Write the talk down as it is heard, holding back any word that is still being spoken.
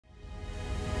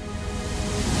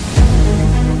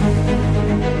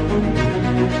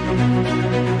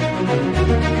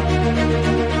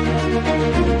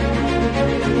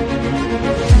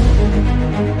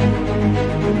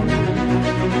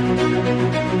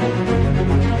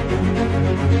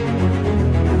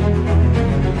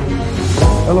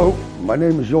Hello, my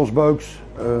name is Jos Buiks,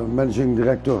 Managing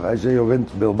Director Haizea Wind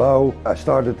Bilbao. I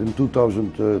started in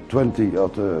 2020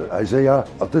 at Haizea.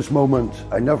 At this moment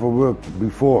I never worked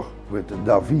before with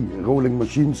DAVI rolling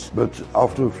machines, but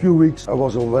after a few weeks I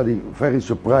was already very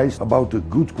surprised about the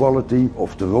good quality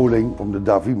of the rolling from the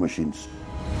DAVI machines.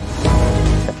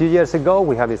 A few years ago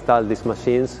we have installed these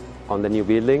machines on the new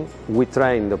building. We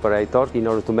trained the operators in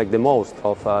order to make the most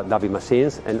of DAVI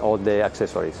machines and all the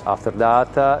accessories. After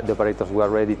that, the operators were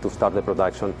ready to start the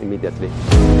production immediately.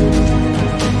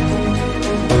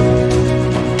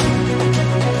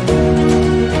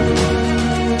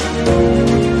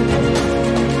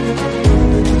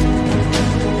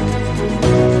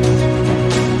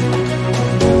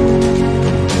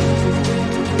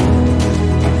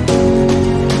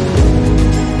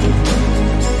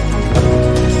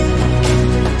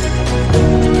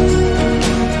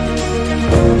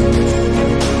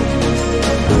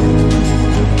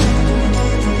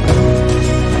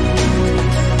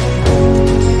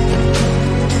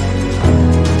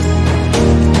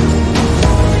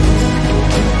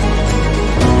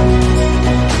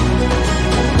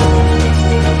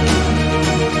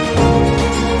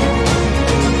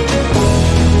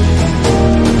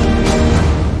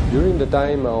 The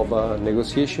time of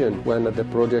negotiation when the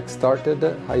project started,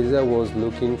 Haizea was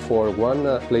looking for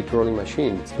one plate rolling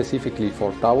machine specifically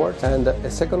for towers and a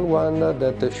second one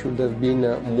that should have been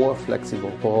more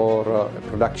flexible for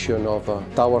production of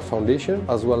tower foundation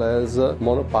as well as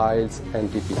monopiles and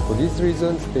TP. For these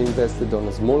reasons they invested on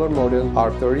a smaller model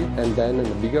R30 and then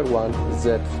a bigger one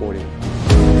Z40.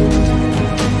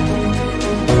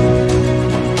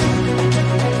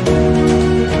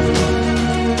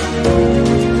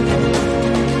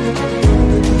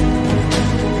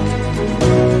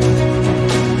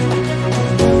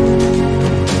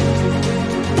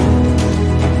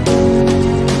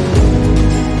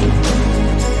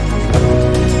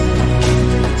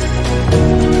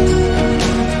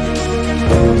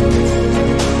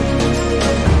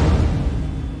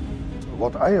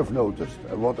 What I have noticed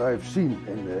and what I have seen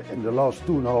in the last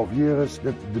 2.5 years,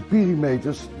 that the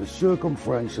perimeters, the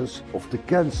circumferences of the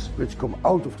cans which come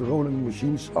out of the rolling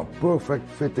machines are perfect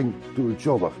fitting to each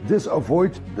other. This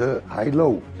avoids the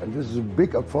high-low, and this is a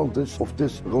big advantage of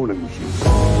this rolling machine.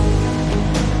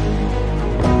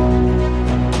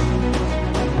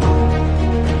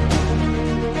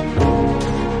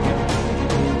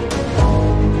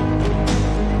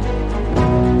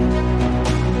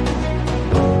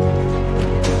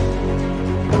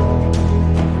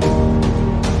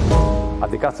 At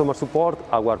the customer support,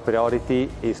 our priority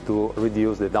is to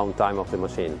reduce the downtime of the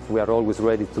machine. We are always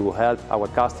ready to help our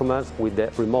customers with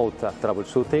the remote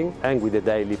troubleshooting and with the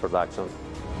daily production.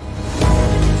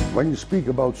 When you speak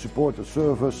about support and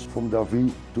service from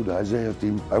DAVI to the Haizea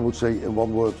team, I would say in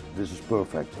one word, this is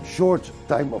perfect. Short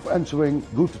time of answering,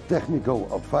 good technical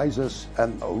advices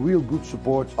and a real good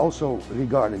support also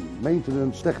regarding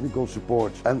maintenance, technical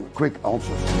support and quick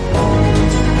answers.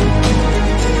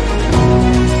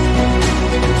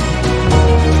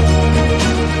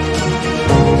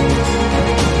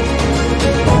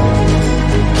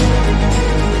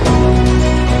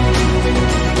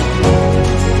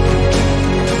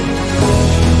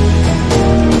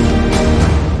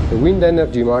 The wind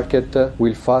energy market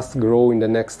will fast grow in the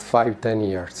next 5–10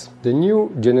 years. The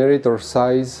new generator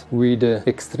size with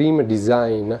extreme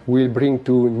design will bring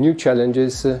to new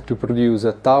challenges to produce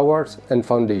towers and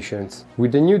foundations.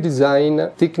 With the new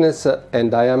design, thickness and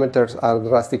diameters are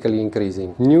drastically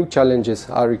increasing. New challenges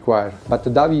are required, but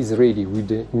DAVI is ready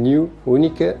with a new,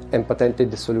 unique and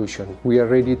patented solution. We are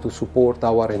ready to support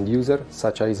our end users,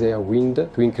 such as Haizea Wind,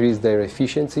 to increase their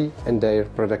efficiency and their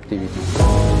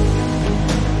productivity.